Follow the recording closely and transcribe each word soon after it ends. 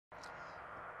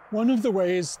One of the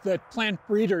ways that plant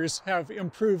breeders have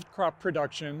improved crop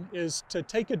production is to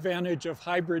take advantage of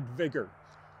hybrid vigor,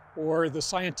 or the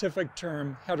scientific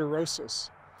term heterosis.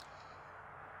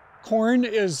 Corn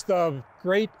is the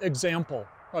great example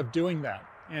of doing that.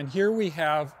 And here we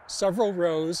have several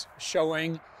rows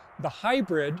showing the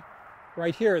hybrid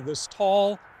right here, this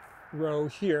tall row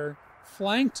here,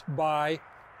 flanked by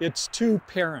its two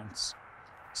parents.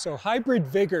 So hybrid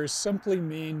vigor simply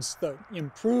means the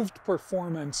improved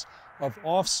performance of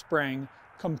offspring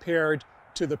compared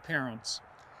to the parents.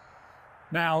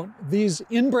 Now, these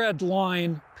inbred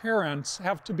line parents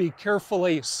have to be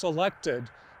carefully selected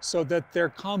so that their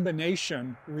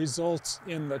combination results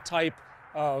in the type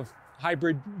of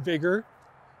hybrid vigor,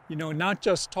 not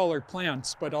just taller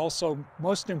plants, but also,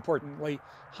 most importantly,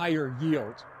 higher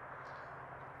yield.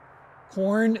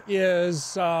 Corn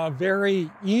is very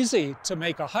easy to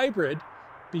make a hybrid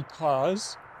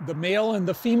because the male and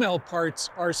the female parts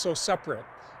are so separate.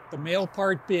 The male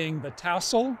part being the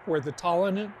tassel, where the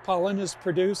pollen is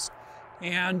produced,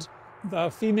 and the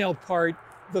female part,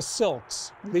 the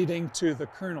silks, leading to the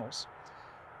kernels.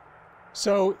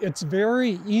 So it's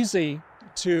very easy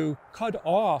to cut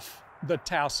off the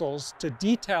tassels, to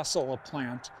detassel a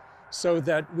plant, so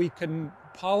that we can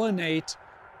pollinate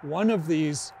one of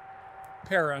these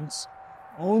parents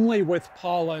only with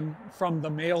pollen from the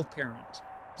male parent.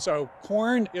 So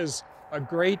corn is a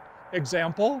great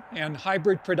example, and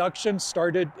hybrid production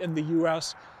started in the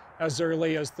US as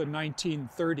early as the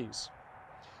 1930s.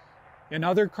 In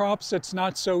other crops, it's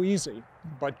not so easy,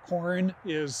 but corn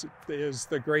is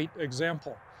the great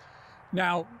example.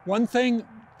 Now, one thing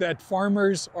that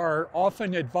farmers are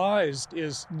often advised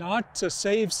is not to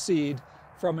save seed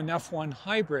from an F1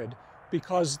 hybrid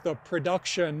because the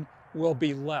production will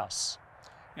be less.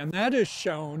 And that is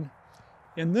shown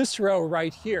in this row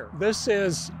right here. This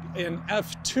is an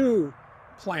F2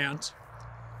 plant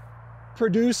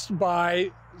produced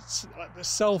by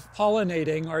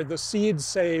self-pollinating, or the seeds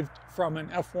saved from an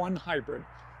F1 hybrid.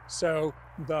 So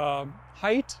the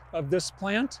height of this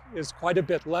plant is quite a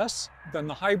bit less than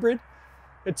the hybrid.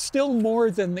 It's still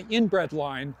more than the inbred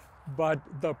line, but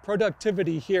the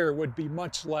productivity here would be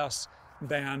much less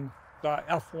than the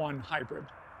F1 hybrid.